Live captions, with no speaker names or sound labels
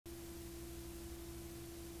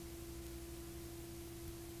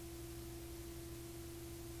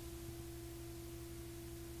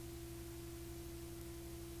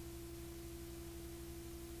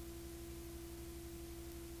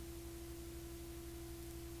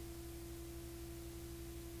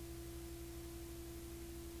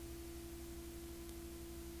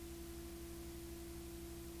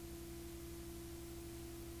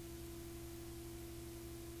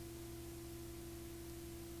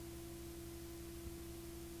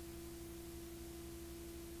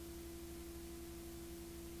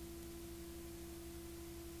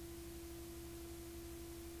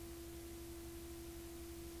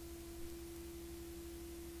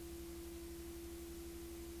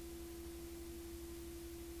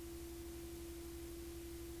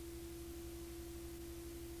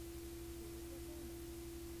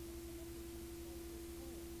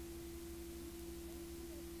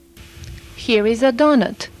here is a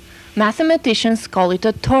donut. Mathematicians call it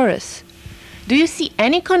a torus. Do you see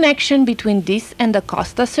any connection between this and the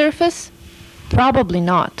Costa surface? Probably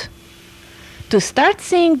not. To start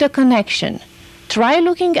seeing the connection, try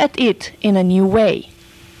looking at it in a new way.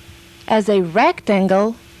 As a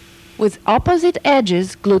rectangle with opposite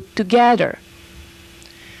edges glued together.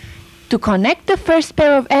 To connect the first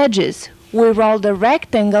pair of edges, we roll the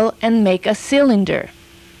rectangle and make a cylinder.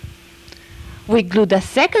 We glue the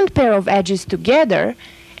second pair of edges together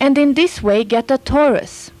and in this way get a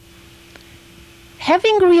torus.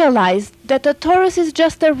 Having realized that a torus is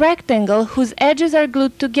just a rectangle whose edges are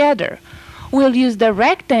glued together, we'll use the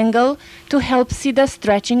rectangle to help see the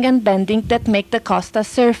stretching and bending that make the Costa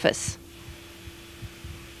surface.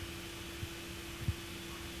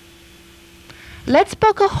 Let's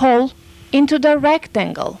poke a hole into the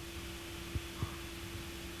rectangle.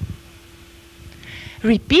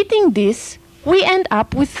 Repeating this, we end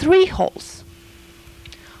up with 3 holes.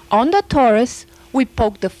 On the torus, we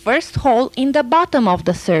poke the first hole in the bottom of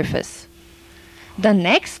the surface. The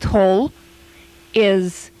next hole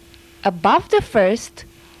is above the first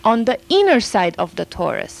on the inner side of the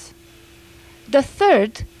torus. The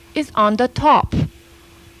third is on the top.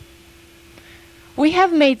 We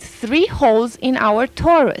have made 3 holes in our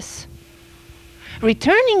torus.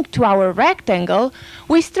 Returning to our rectangle,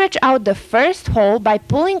 we stretch out the first hole by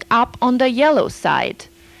pulling up on the yellow side.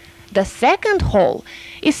 The second hole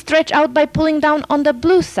is stretched out by pulling down on the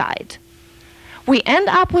blue side. We end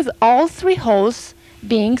up with all 3 holes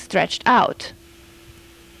being stretched out.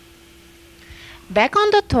 Back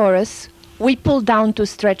on the torus, we pull down to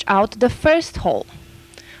stretch out the first hole.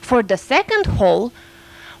 For the second hole,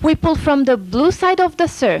 we pull from the blue side of the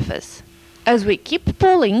surface. As we keep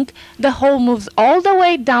pulling, the hole moves all the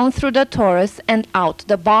way down through the torus and out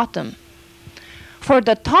the bottom. For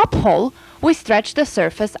the top hole, we stretch the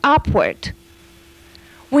surface upward.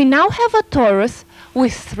 We now have a torus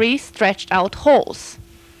with 3 stretched out holes.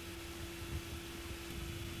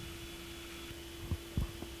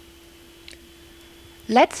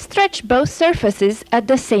 Let's stretch both surfaces at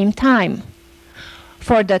the same time.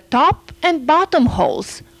 For the top and bottom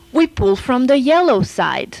holes, we pull from the yellow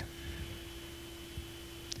side.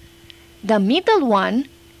 The middle one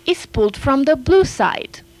is pulled from the blue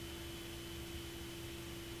side.